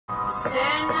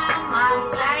Cinnamon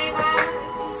flavor,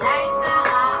 taste the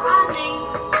honey.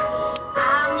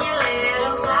 I'm your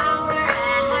little flower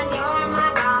and you're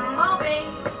my bumblebee.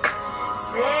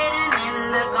 Sitting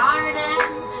in the garden,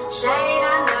 shade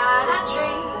under the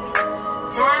tree.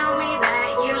 Tell me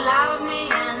that you love me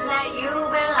and that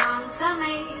you belong to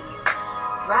me.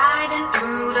 Riding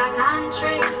through the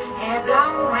country, hair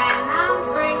blown when I'm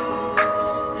free.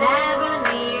 Never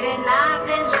needed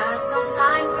nothing, just some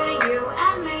time for you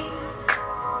and me.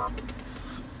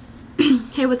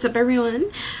 Hey, what's up everyone?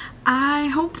 I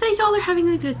hope that y'all are having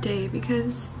a good day,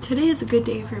 because today is a good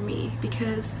day for me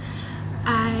because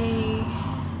I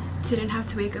didn't have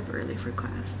to wake up early for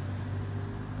class.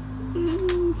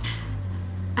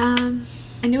 And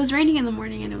it was raining in the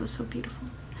morning and it was so beautiful.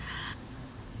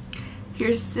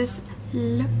 Here's this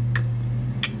look.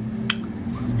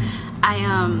 I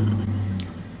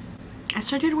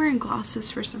started wearing glosses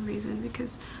for some reason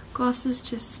because glosses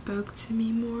just spoke to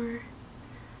me more,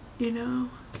 you know.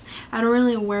 I don't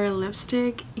really wear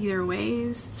lipstick either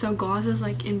ways, so gloss is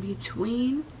like in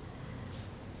between.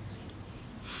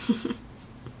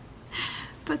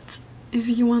 But if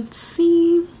you want to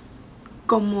see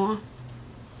cómo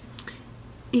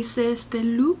hice este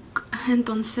look,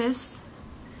 entonces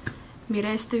mira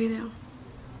este video.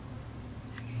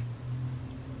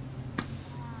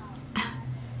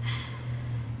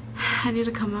 I need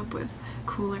to come up with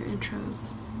cooler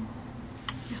intros.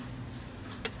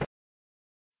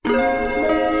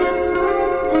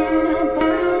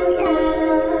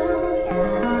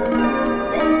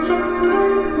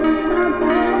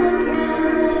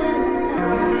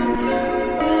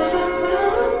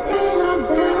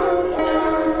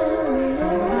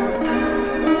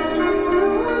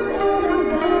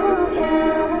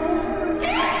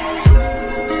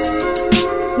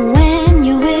 When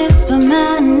you whisper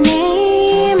my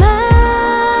name, I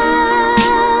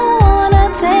wanna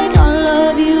take all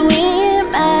of you in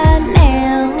my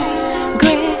nails,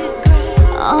 grip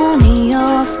on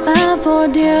your spine for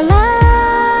dear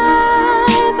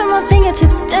life, and my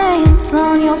fingertips dance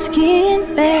on your skin,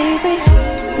 baby.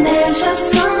 There's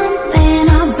just something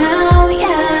about you.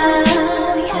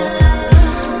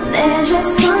 There's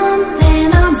just something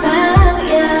about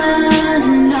you.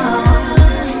 No.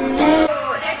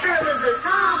 That girl is a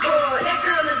tomboy. That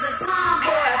girl is a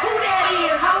tomboy. Who that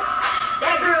is, ho?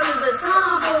 That girl is a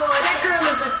tomboy. That girl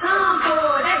is a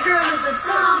tomboy. That girl is a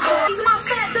tomboy. These are my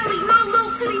fat belly, my little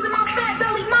titties and my fat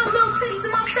belly, my little titties and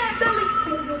my fat belly.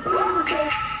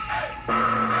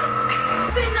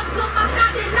 Been up on my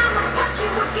heart and I'ma punch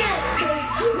you again.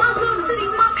 My little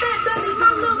titties, my fat belly,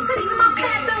 my little titties and my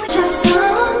fat belly. Just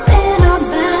something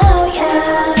about you.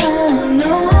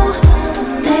 No,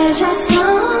 there's just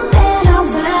something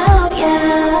about you.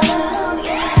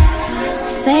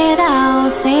 Say it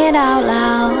out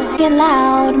loud. Get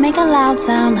loud, make a loud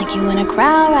sound like you in a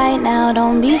crowd right now.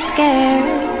 Don't be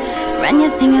scared. Run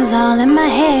your fingers all in my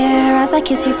hair as I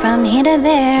kiss you from here to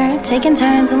there. Taking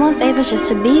turns and one favors just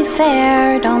to be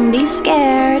fair. Don't be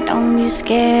scared, don't be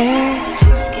scared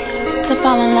to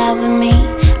fall in love with me.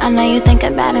 I know you think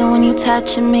about it when you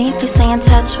touching me. Please stay in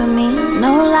touch with me,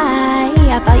 no lie.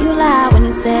 I thought you lied when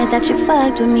you said that you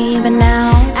fucked with me. But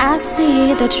now I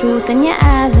see the truth in your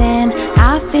eyes and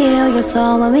I feel your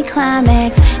soul when we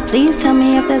climax. Please tell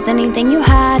me if there's anything you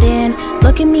hiding.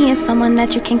 Look at me as someone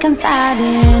that you can confide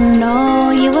in.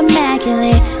 No, you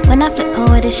immaculate. When I flip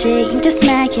over the shit, you just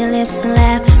smack your lips and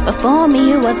laugh. Before me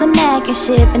you was a mag and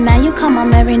shit, but now you come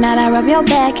home every night. I rub your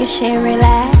back and shit.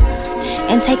 Relax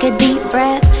and take a deep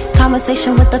breath.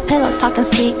 Conversation with the pillows, talking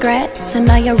secrets and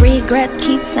all your regrets.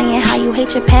 Keep saying how you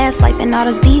hate your past life and all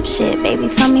this deep shit. Baby,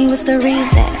 tell me what's the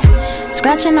reason.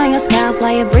 Scratching on your scalp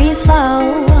while you breathe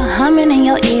slow, humming in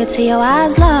your ear till your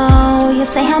eyes low. You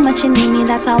say how much you need me,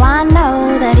 that's how I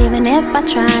know that even if I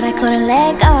tried, I couldn't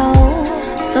let go.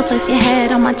 So place your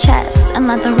head on my chest and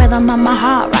let the rhythm of my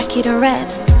heart rock you to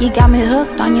rest. You got me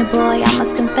hooked on you, boy, I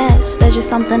must confess. There's just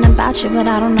something about you, but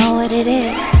I don't know what it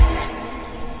is.